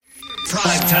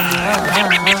Prime time.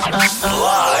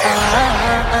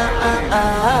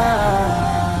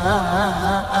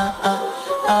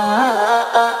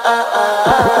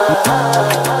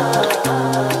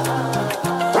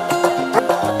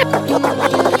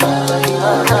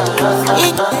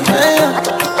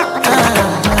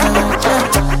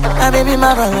 Baby,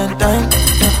 my Valentine.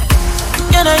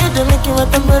 You know you do make you a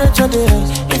temperature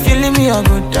rise. If you leave me a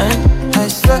good time, I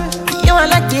swear. You are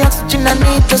like the oxygen I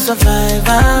need to survive.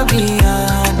 I'll be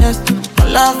honest. My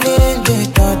love is the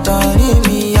thought of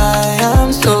me. I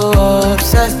am so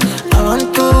obsessed. I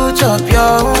want to chop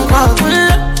your heart.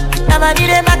 Never did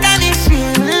it back and it's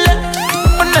real.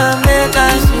 Wanna make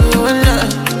us feel.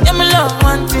 Yeah, my love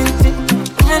one thing.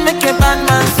 Me make a bad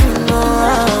man sing.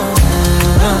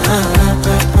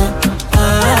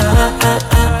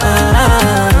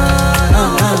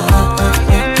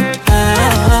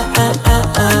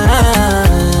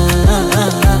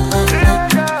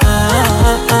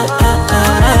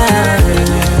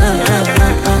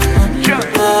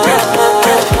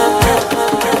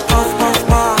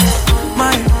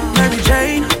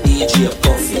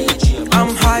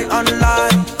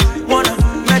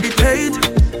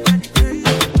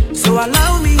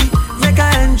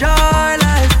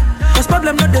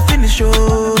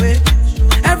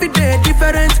 Every day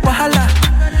different wahala.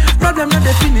 Problem not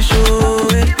the finish, oh.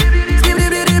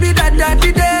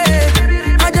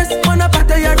 I just wanna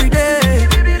party every day.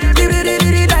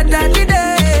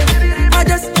 I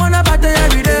just wanna party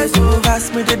every day. So pass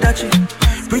me the Dutchie.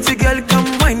 Pretty girl,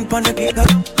 come wine pon the kick up.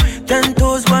 10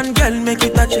 toes, one girl, make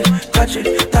it touch it, touch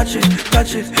it, touch it,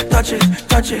 touch it, touch it,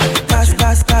 touch it.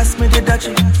 Pass me the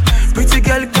Dutchie. Pretty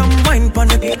girl, come wine pon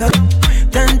the kick up.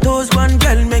 10 toes, one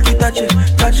girl, make it touch it,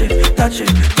 touch it, touch it,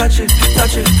 touch it,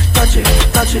 touch it, touch it,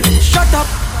 touch it. Shut up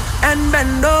and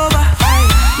bend over.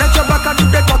 Let your back do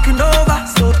the talking over.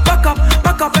 So back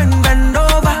up and bend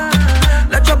over.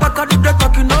 Let your back do the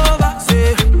talking over.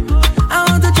 Say, I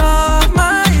want to chop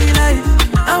my life.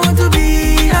 I want to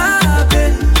be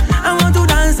happy. I want to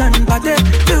dance and party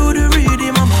to the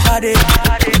rhythm of my body.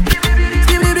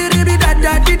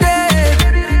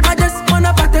 I just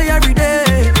wanna party every day.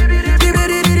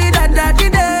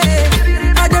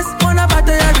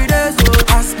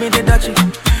 Me the Dutchie.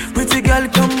 Pretty girl,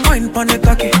 come wine pon the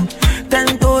cocky.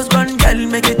 10 toes, one girl,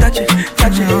 make it touch it,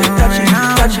 touch it, touch it,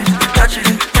 touch it, touch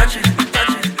it, touch it,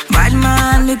 touch it. Bad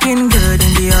man looking good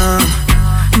in the air.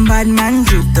 Bad man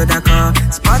drip to the car.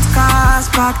 Sports cars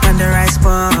parked on the right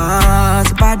spot.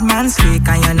 Bad man slick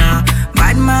and you know.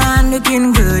 Bad man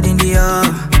looking good in the air.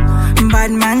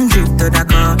 Bad man drip to the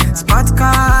car. Sports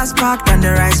cars parked on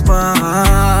the right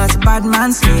spot. Bad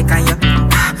man slick and you.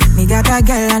 Me got a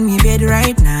girl on me bed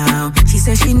right now. She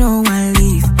says she no one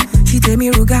leave. She tell me,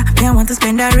 Ruga, me I want to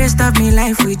spend the rest of me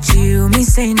life with you. Me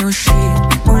say no shit.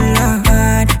 Oh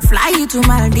Lord, fly you to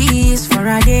Maldives for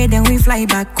a day, then we fly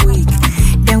back quick.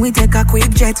 Then we take a quick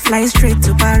jet, fly straight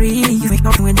to Paris. You wake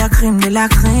up with the creme de la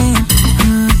creme.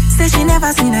 Say she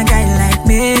never seen a guy like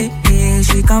me. Yeah,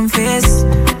 she confess.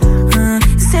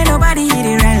 Say nobody hit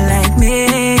it right like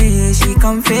me. She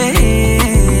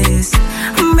confess.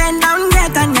 Bend down,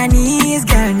 get on your knees,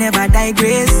 girl, never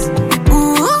digress.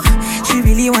 Ooh, she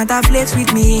really want a flex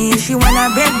with me. She wanna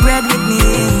bake bread with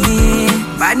me.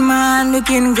 Bad man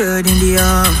looking good in the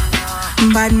air.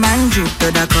 Bad man drip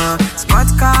to the car.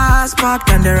 Sports cars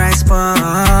parked on the right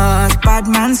spot. Bad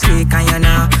man slick and you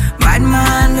know. Bad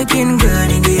man looking good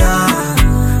in the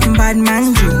air. Bad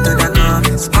man drip to the car.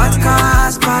 Sports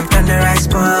cars parked on the right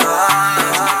spot.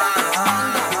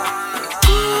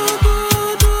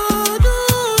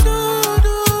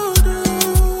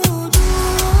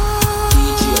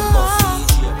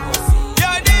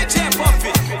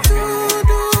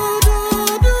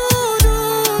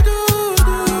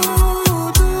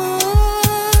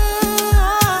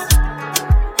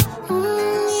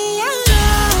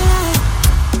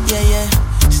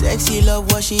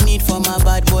 What she need from a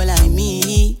bad boy like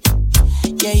me.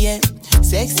 Yeah, yeah.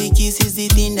 Sexy kiss is the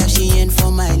thing that she ain't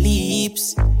for my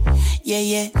lips. Yeah,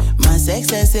 yeah. My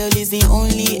sex herself is the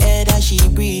only air that she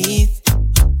breathes.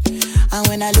 And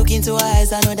when I look into her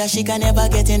eyes, I know that she can never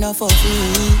get enough of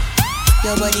me.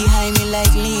 Your body high me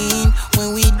like lean.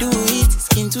 When we do it,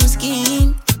 skin to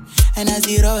skin. And as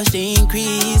the rush they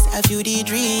increase, I feel the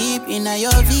drip in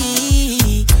your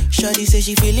V. Shorty say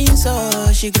she feeling so.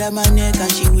 She grab my neck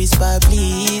and she whisper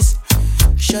please.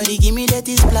 Shorty give me that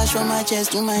splash from my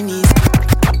chest to my knees.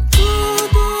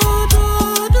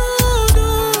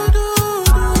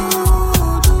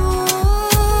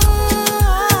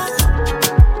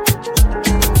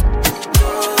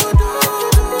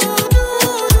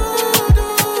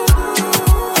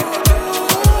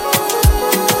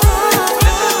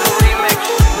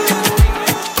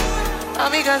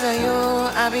 because of you,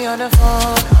 I be on the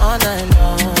phone all night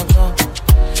long.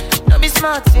 Don't be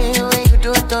smart when you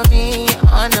do it to me.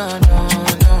 Oh no, no,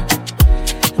 no.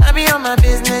 I be on my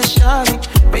business, shawty,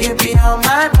 but you be on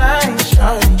my mind,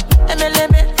 shawty.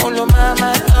 MLM, follow my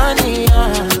honey,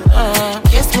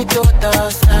 kiss me to the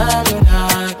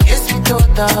cellular, kiss me to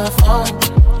the phone.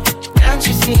 Can't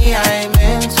you see I'm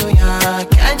into ya?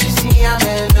 Can't you see I'm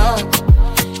in love?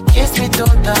 Kiss me to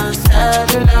the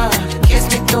cellular, kiss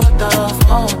me to the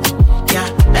phone. Yeah,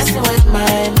 messing with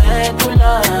my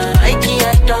medulla. I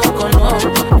can't talk alone.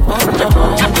 Oh no, no.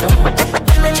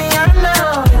 Emiliano,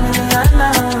 Emiliano,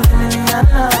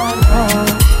 Emiliano,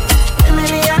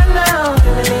 Emiliano,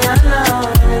 Emiliano,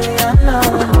 Emiliano.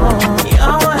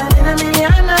 You're one in a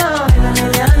million, in a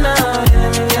million, in a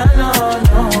million.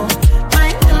 My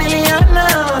Emiliano,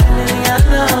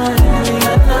 Emiliano,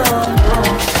 Emiliano.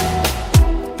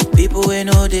 People we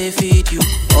know they feed you.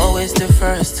 Always the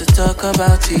first to talk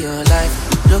about your life.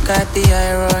 Look at the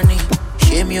irony.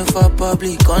 Shame you for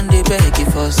public, on the beg you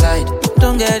for side.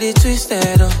 Don't get it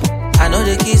twisted, oh. I know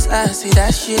the kiss ass, see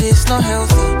that shit is not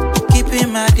healthy.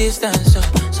 Keeping my distance, oh.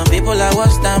 Some people are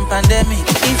worse than pandemic.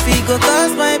 If it go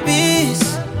cause my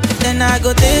peace, then I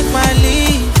go take my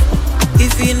leave.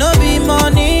 If it no be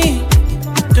money,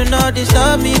 do not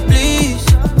disturb me, please.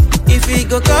 If it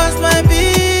go cause my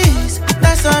peace,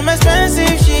 that's some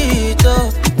expensive shit,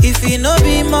 oh. If it no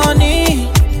be money,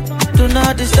 do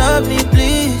not disturb me,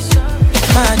 please.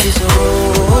 Man, just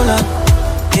hold on.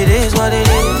 It is what it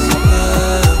is,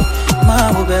 yeah.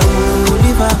 Man, will be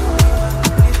Oliver.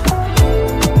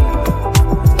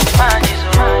 Man, just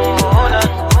hold on.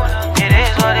 It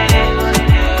is what it is,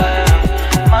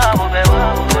 yeah. Man, will be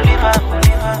Oliver.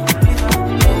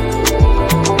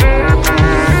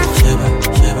 Sheba,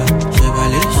 Sheba, Sheba,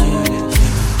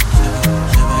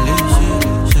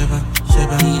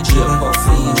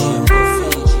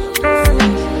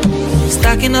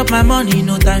 stacking up my money,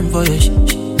 no time for your shit.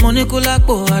 Money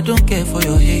kulakbo, I don't care for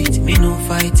your hate. Me no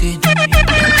fighting. Me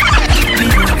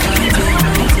no fighting.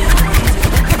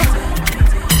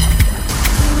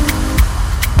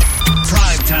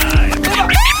 Prime time.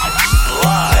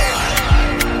 Live.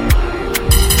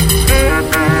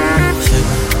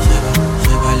 Sheba, Sheba,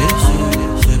 Sheba,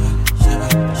 Sheba, Sheba,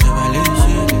 Sheba,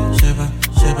 Sheba,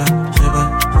 Sheba, Sheba.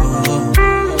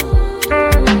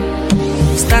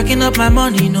 Stacking up my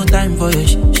money, no time for your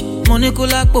shit. Money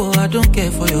kulakbo, I don't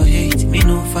care for your hate. Me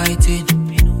no fighting.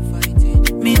 Me no fighting.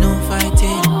 Me no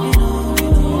fighting.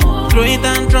 Throwing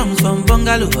down drums from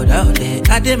bungalow out there.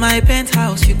 I did my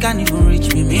penthouse, you can't even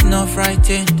reach me. Me no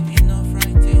frightened.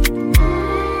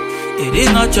 It is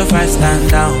not your fight, stand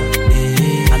down.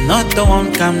 I'm not the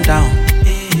one, calm down.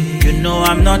 You know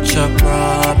I'm not your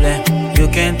problem. You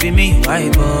can't be me, why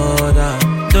bother?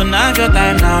 Don't have your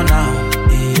time now.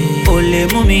 Ole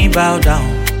mumi bow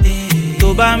down.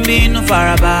 To bambino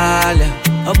farabale.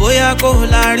 Oboya ko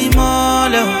lari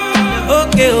mole.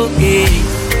 Okay.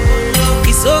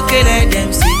 It's okay, let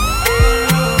them see.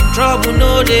 Trouble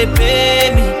no they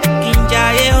pay me.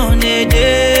 Kinjaye on a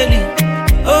daily.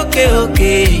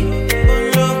 Okay.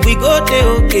 We go there,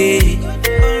 okay.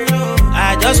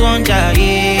 I just want to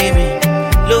hear me.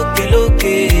 Look.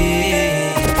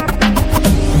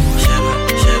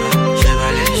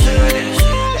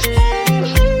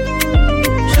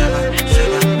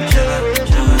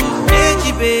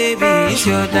 Baby, it's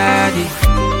your daddy.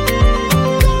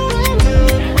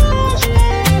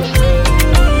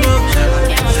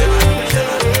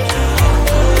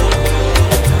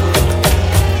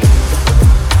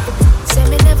 Say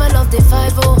me never love the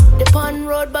 5-0. The pun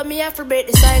road, but me have to break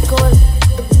the cycle.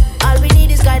 All we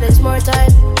need is guidance, more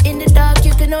time. In the dark,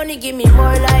 you can only give me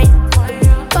more light.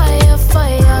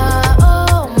 Fire,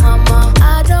 oh mama.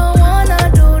 I don't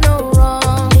wanna do no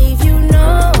wrong. Leave you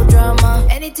no drama.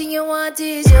 Anything you want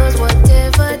is yours,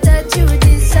 whatever that you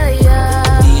desire.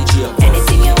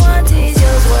 Anything you want is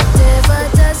yours, whatever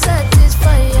that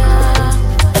satisfy ya.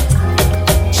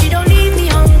 She don't leave me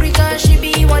hungry cause she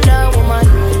be Wonder Woman.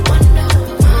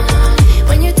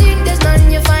 When you think there's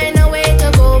none, you find a way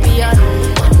to go beyond.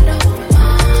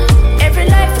 Every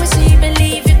life we see,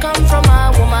 believe you come from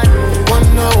a woman.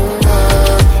 Wonder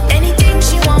Woman. Anything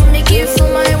she want me give for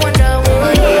my Wonder Woman.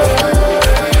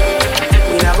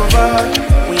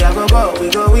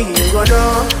 We go do.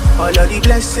 All of the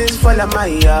blessings fall on my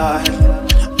yard.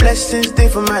 Blessings stay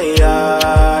for my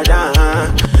yard.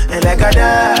 And like a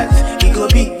that, he go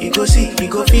be, he go see, he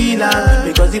go feel.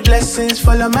 Because the blessings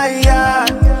fall on my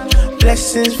yard.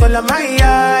 Blessings fall on my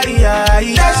yard, yeah.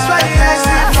 That's why I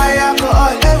said my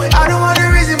alcohol. I don't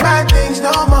wanna reason bad things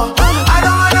no more. I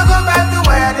don't wanna go back to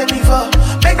where I did before.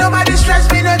 Make nobody stress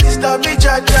me, no disturb me,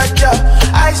 ja.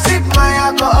 I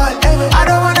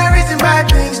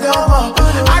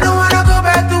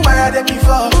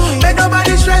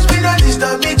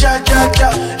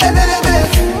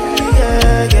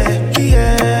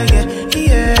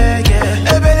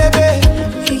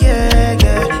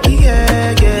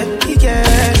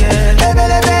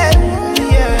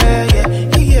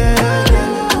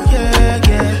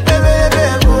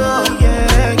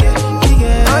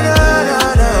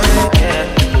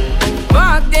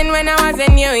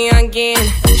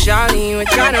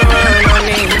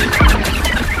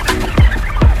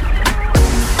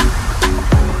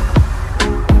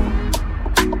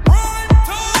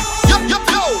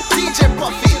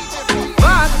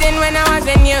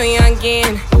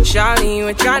again. Charlie, you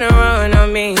were trying to run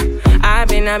on me. I've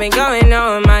been going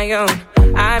on my own.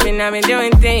 I've been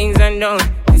doing things unknown.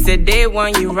 It's a day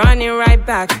one, you running right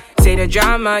back. Say the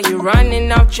drama, you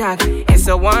running off track. It's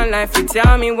a one life, you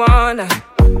tell me one life.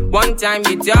 One time,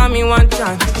 you tell me one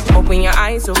time. Open your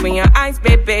eyes,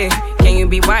 baby. Can you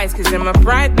be wise, cause I'm a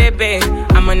pride, baby.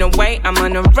 I'm on the way, I'm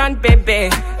on the run, baby.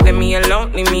 Leave me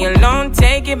alone,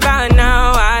 take it by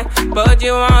now. I put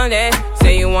you on it.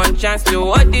 Say you want chance to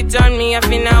hold it on me. I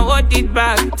feel now hold it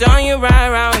back. Turn you right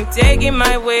around, take it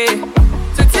my way.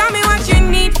 So tell me what you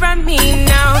need from me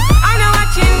now. I know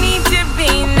what you need to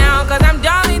be now, cause I'm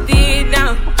done with it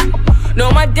now. No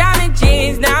more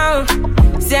damages now.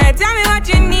 Say, tell me what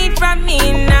you need from me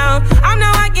now. I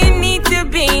know what you need to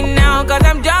be now, cause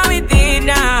I'm done with it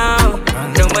now.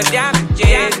 No more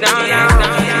damages now, I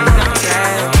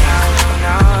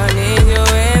need you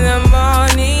in the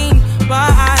morning,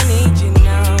 but I need you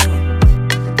now.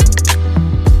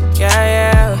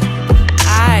 Yeah.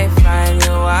 I find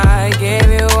you, I give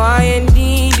you all you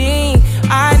needing.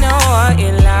 I know what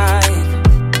you like.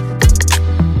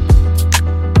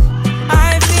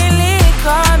 I feel it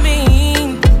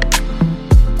coming.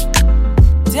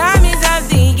 Time is of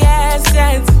the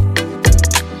essence.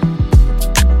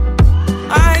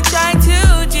 I try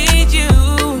to teach you,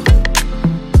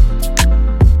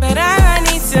 but I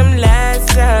need some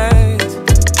lessons.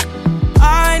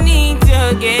 I need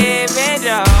to give it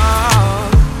all.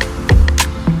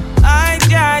 I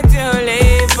try to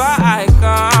live, but I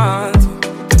can't.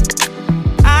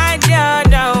 I don't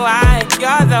know why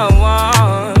you're the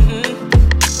one.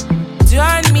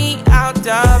 Turn me out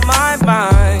of my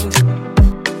mind.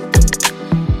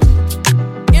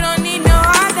 You don't need no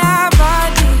other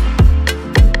body.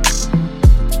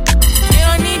 You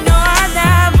don't need no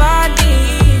other body.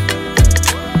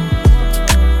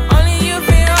 Only you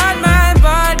feel on my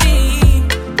body.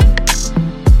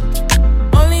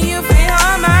 Only you feel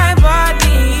on my body.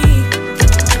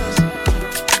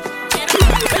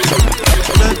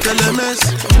 LMS,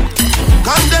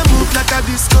 come they move like a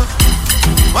disco.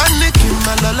 One nick in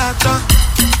my lolata.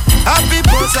 Happy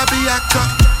boss, happy actor.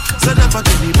 So never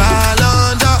give me ball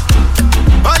under.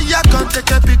 Oh, yeah, come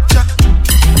take a picture.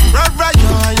 Right,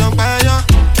 you're a young buyer.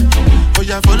 Oh,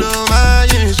 yeah, follow my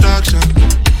instruction.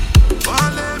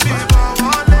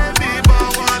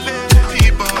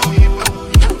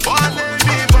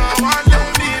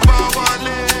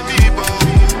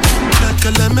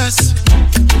 LMS,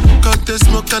 cut the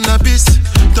smoke cannabis.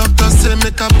 Doctor say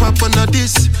make a pop on a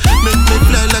this. Make me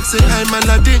fly like say I'm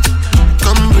Aladdin.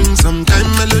 Come bring some kind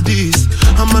melodies.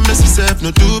 I'm a messy self,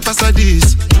 no do pass a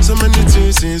this. So many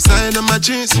things inside of my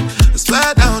jeans. I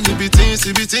swear down the beatings.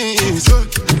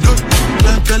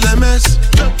 Like LMS,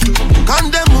 come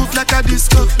they move like a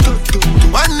disco.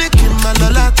 One nick in my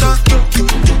lolata.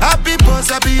 Happy boss,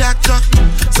 happy actor.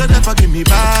 So never give me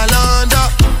ball under.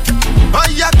 Oh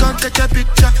yeah, come take a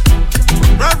picture.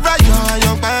 Right, you're a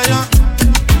young buyer. Oh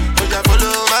yeah,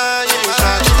 follow my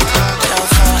instruction.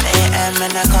 4 a.m.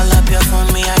 and I call up your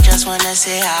phone, me, I just wanna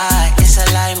say hi. It's a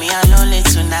lie, me, I'm lonely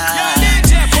tonight.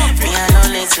 Me, I'm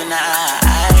lonely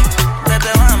tonight. Baby,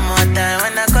 one more time,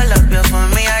 when I call up your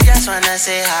phone, me, I just wanna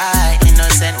say hi.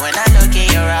 Innocent when I look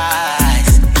in your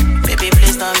eyes. Baby,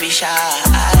 please don't be shy.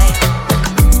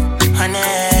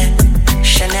 Honey,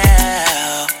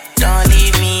 Chanel, don't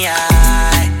leave me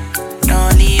high.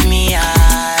 Don't leave me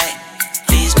high.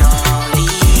 Please don't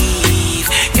leave.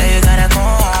 Girl, you gotta go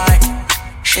hard.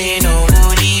 Sure you know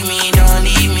who leave me, don't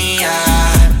leave me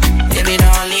high. Baby,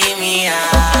 don't leave me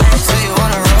high. So you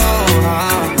wanna roll,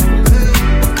 huh?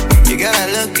 You got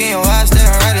that look in your eyes,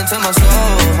 staring right into my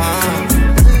soul, huh?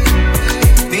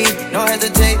 Me, no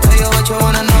hesitate, tell you what you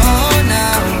wanna know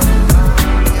now.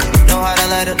 Know how to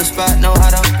light up the spot, know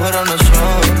how to put on the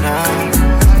show now.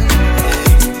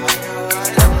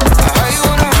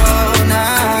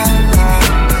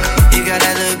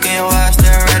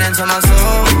 To my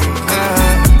soul,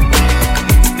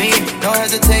 me, no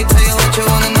hesitate, tell you what you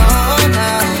wanna know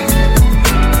now.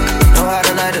 Know how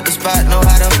to light up the spot, know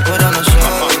how to put on a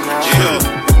show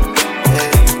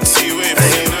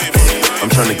I'm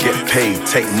trying to get paid,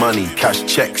 take money, cash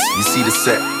checks. You see the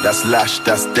set, that's Lash,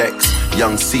 that's Dex.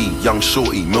 Young C, Young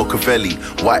Shorty, Milcavelli.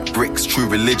 White bricks, True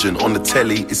Religion, on the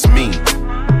telly, it's me.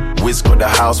 Wiz got the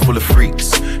house full of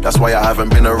freaks. That's why I haven't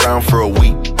been around for a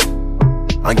week.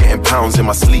 I'm getting pounds in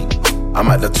my sleep. I'm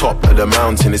at the top of the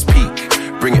mountain, it's peak.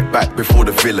 Bring it back before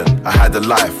the villain. I had a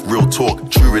life, real talk,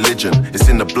 true religion. It's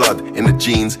in the blood, in the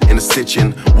jeans, in the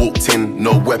stitching. Walked in,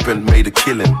 no weapon, made a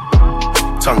killing.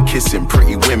 Tongue kissing,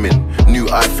 pretty women. New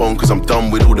iPhone, cause I'm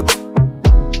done with all the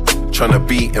trying to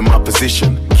be in my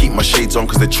position. Keep my shades on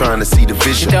cause they're trying to see the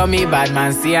vision. She tell me, bad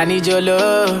man, see I need your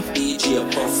love.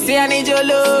 See I need your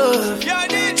love.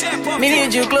 Me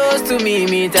need you close to me.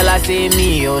 Me tell her say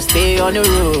me, oh stay on the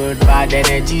road. Bad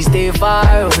energy stay far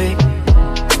away.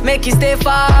 Make you stay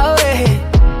far away.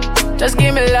 Just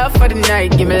give me love for the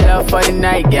night, give me love for the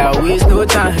night, yeah, waste no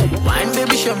time. Wine,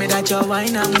 baby, show me that you're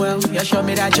wine and well. Yeah, show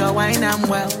me that you're wine and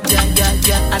well. Yeah, yeah,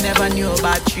 yeah, I never knew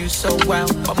about you so well.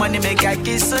 But money make I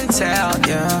kiss and tell,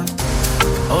 yeah.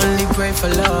 Only pray for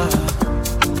love,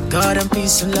 God and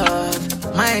peace and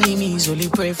love. My enemies only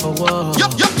pray for war. Yo,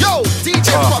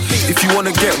 DJ Puffy. If you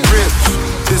wanna get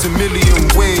ripped, there's a million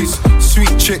ways.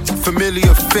 Sweet chick,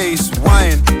 familiar face,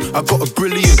 wine. I got a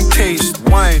brilliant taste,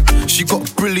 wine. She got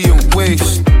a brilliant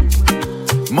waist.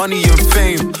 Money and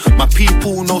fame, my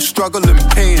people no struggle and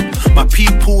pain. My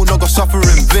people no go suffer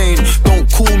in vain. Don't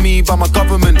call me by my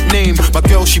government name. My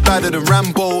girl she badder than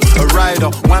Rambo, a rider.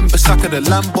 Wan-Bissaka the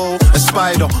Lambo, a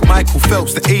spider. Michael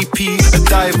Phelps the AP, a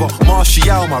diver.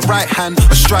 Martial my right hand,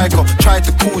 a striker. Tried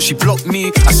to call, she blocked me,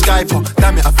 I Skype her.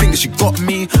 Damn it, I think that she got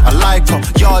me, I like her.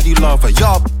 Yardie lover,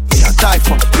 yard, I die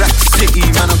for. Black City,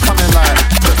 man, I'm coming like.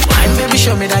 Wine, baby,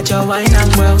 show me that you're wine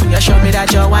and well. Yeah, show me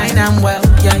that you're wine and well.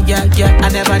 Yeah, yeah, yeah, I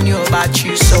never knew about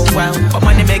you so well. But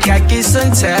money make I kiss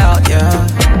and tell, yeah.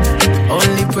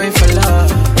 Only pray for love,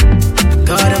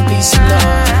 God and peace and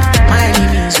love. My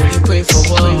enemies only pray for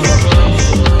war.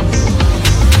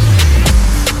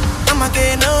 I'm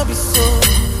again, no be so.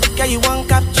 Yeah, you won't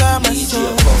capture my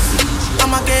soul.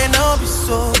 I'm again, no be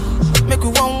so. Make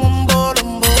you one wumbo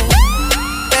lumbo.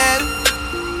 Bad,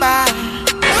 bad.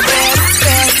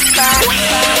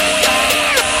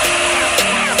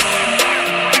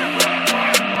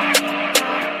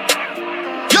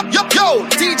 Yo,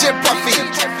 DJ Puffy.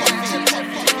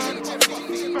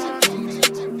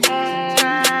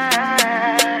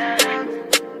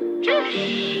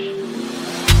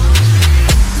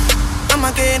 I'm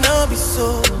again, no be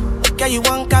so. Yeah, you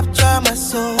won't capture my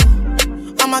soul.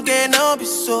 I'm again, no be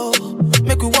so.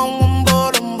 Make you one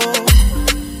wumbo lumbo.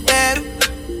 Better,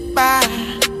 bye.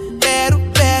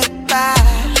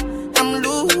 I'm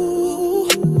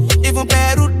loose. Even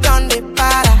Peru done the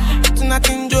para. Tonight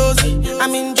in Josie,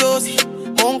 I'm in Josie.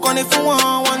 Won't call it for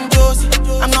one Josie.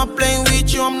 I'm not playing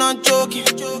with you, I'm not joking.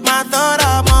 My thought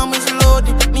of mom is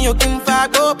loaded. Me, you can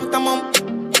fuck up, but I'm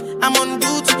on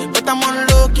duty, but I'm on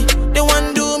low-key. They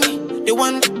want do me, they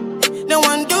want do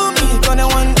me, cause they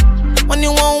want. When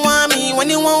you won't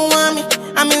want me,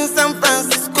 I'm in San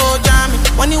Francisco, Jammy.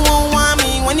 When you won't want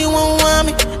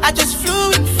me, I just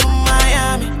flew in from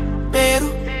Miami. Peru,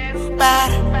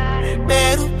 para.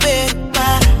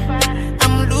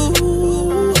 I'm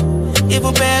loose.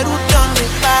 Even Peru done the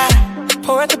para.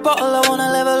 Pour out the bottle, I wanna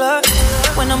level up.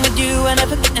 When I'm with you, I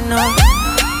never get enough.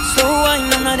 Slow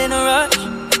wine, I'm not in a rush.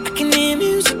 I can hear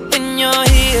music when you're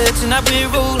here. Tonight we're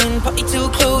rolling, party till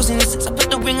closing. Since I put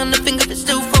the ring on the finger, it's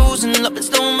still frozen. Love in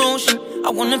slow motion, I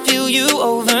wanna feel you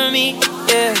over me,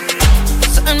 yeah.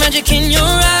 Something magic in your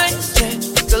eyes, yeah.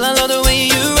 Girl, I love the way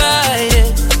you ride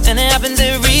it. And it happens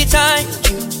every time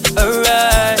you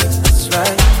arrive, that's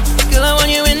right. Girl, I want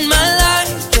you in my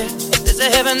life, yeah. There's a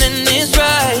heaven and it's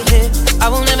right here, yeah. I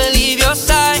will never leave your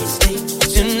side, stay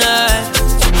tonight.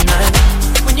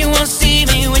 When you won't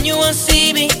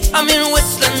see me, I'm in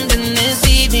West London this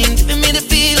evening. Giving me the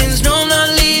feelings, no I'm not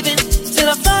leaving till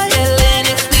I fly LA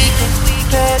next weekend.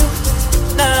 Better,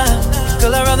 nah,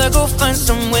 girl I'd rather go find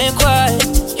somewhere quiet.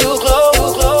 You glow,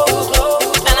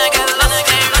 and I got lost.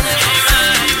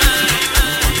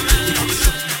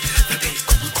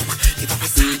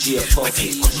 DJ Puffy.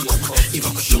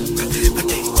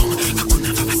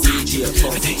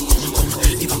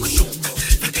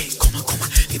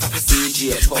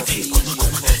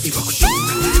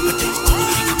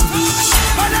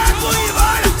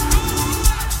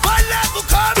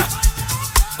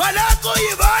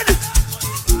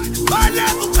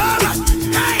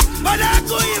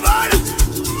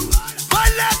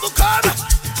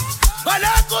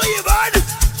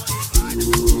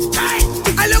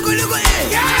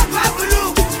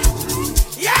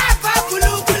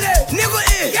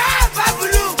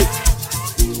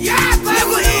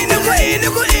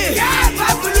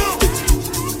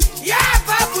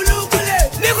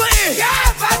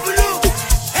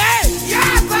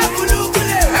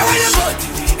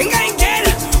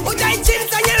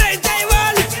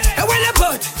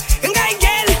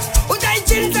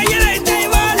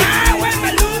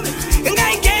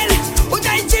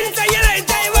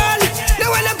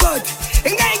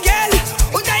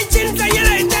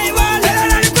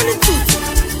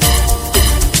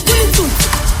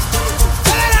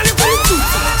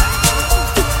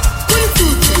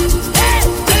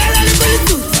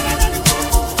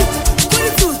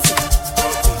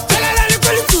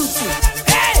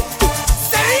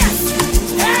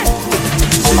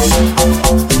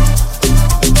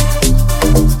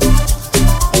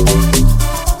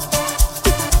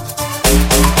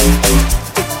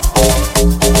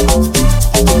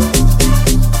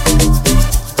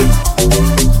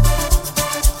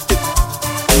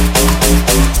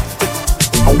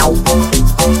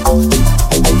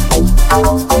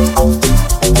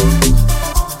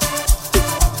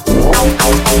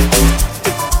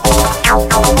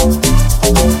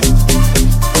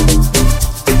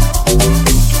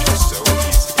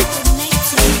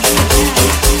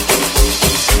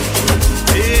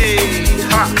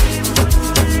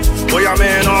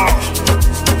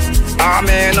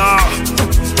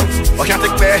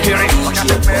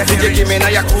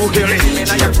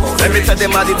 Let me tell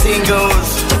them how the thing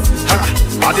goes.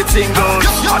 How the thing goes.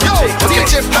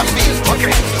 DJ Puffy.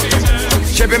 Okay.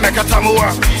 Chebe meka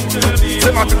tamua.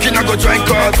 Say my tukina go join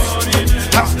God.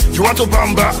 You want to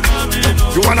bamba?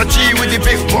 You wanna G with the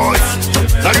big boys?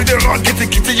 Now you the wrong, get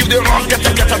it, you the wrong, get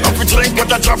it, up with drink,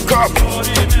 but a drop cup.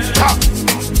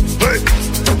 Hey.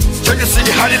 So you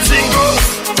see how the thing goes.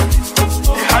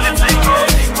 How the thing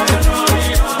goes.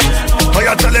 Oh,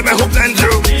 you telling me who blend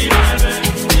you?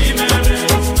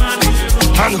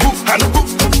 And who?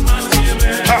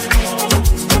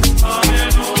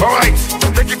 Alright,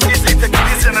 take it easy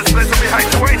and let's play some behind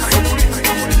points.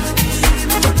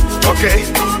 Okay.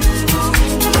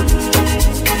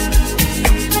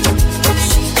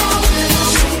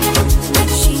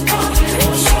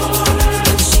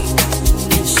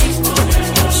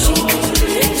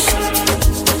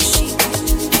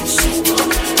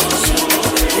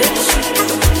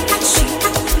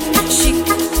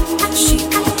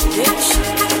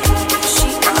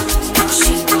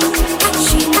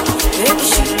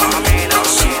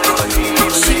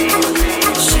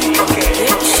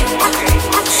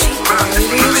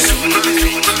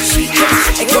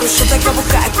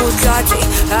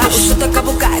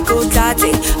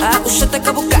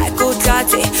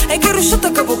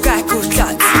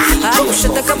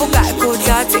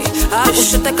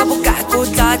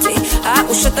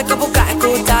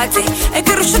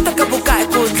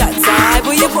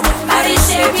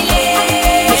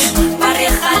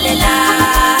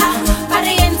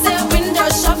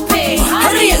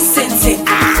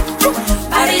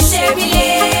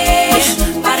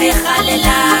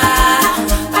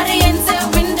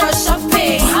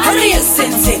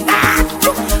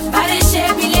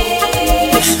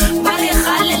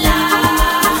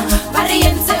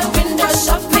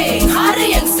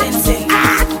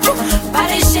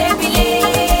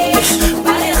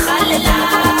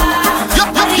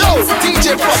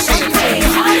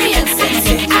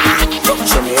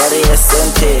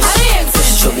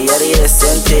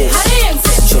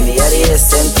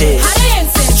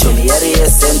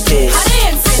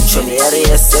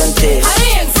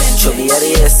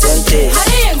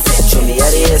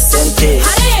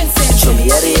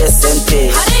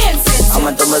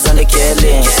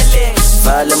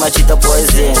 Vale machita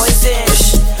poison.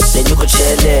 Then you could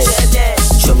chill it.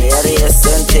 Show me how to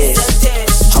sente.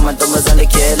 I'm a dumb as on the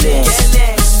killing.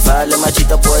 Vale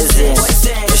machita poison.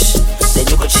 Then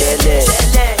you could chill it.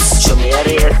 Show me how to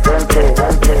sente.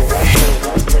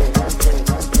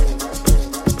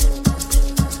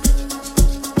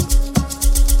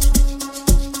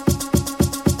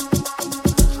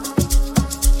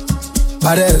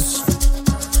 Badass.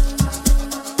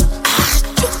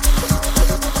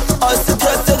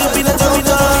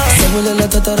 Sabulela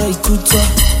tatara ikuta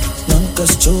Nanka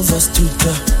schova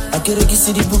stuta Akere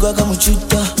kisiri buga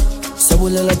kamuchuta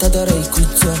Sabulela tatara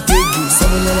ikuta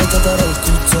Sabulela tatara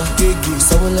ikuta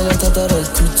Sabulela tatara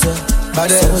ikuta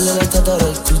Sabulela tatara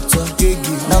ikuta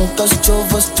Nanka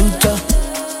schova stuta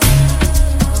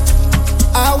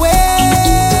Awe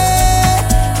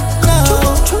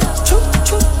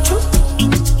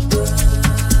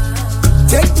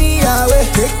Take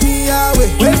me away,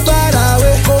 way far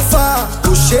away, go far,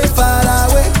 push it far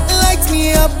away, light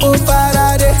me up, oh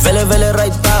Faraday. Vele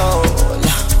right now,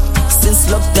 since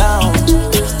lockdown,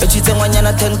 but you tell me you're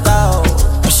not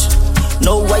 10,000,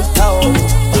 no white out.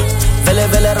 Vele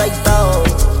right now,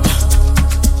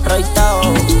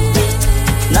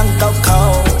 nang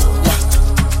cow,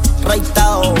 right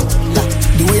now.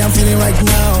 The way I'm feeling right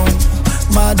now,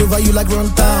 mad over you like run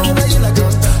town,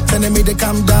 telling me to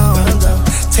calm down.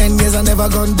 10 years I never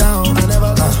gone down.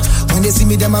 When they see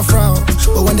me, them I frown.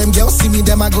 But when them girls see me,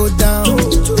 them I go down.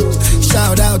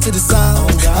 Shout out to the sound.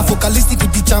 I'm focalistic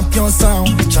with the champion sound.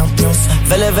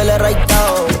 Vele right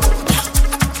now.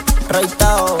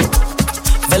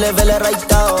 Vele right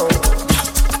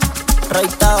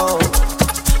now.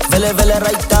 Vele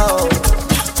right now.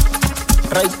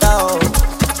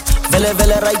 Vele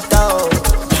right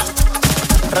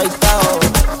now.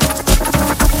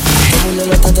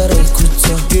 Sabulela tatara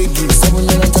ikuta.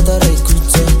 Sabulela tatara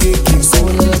ikuta.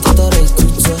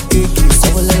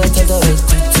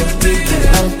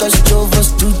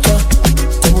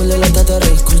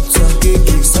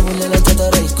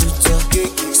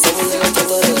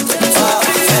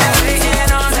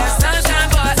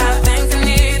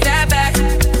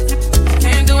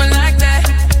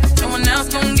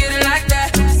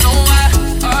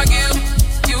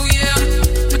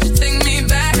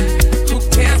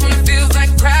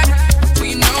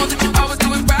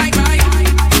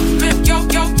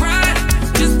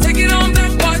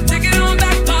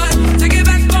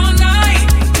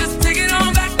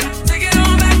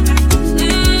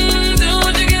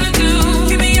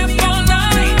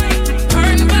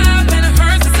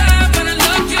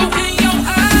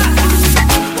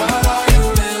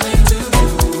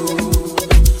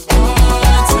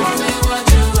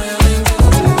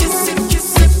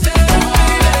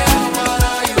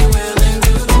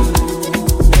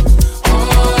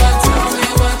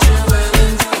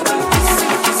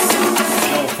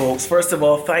 first of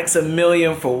all, thanks a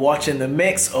million for watching the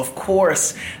mix. Of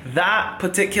course, that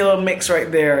particular mix right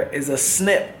there is a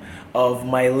snip of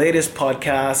my latest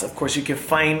podcast. Of course, you can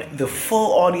find the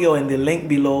full audio in the link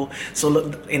below. So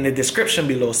look in the description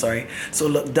below, sorry. So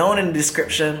look down in the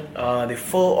description. The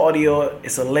full audio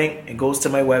is a link. It goes to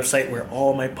my website where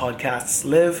all my podcasts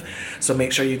live. So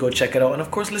make sure you go check it out. And of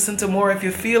course, listen to more if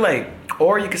you feel like.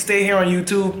 Or you can stay here on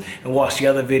YouTube and watch the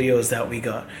other videos that we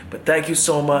got. But thank you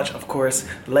so much. Of course,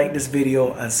 like this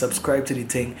video and subscribe to the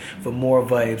thing for more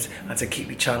vibes and to keep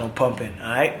the channel pumping.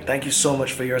 Alright? Thank you so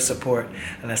much for your support.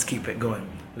 And let's keep it going.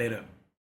 Later.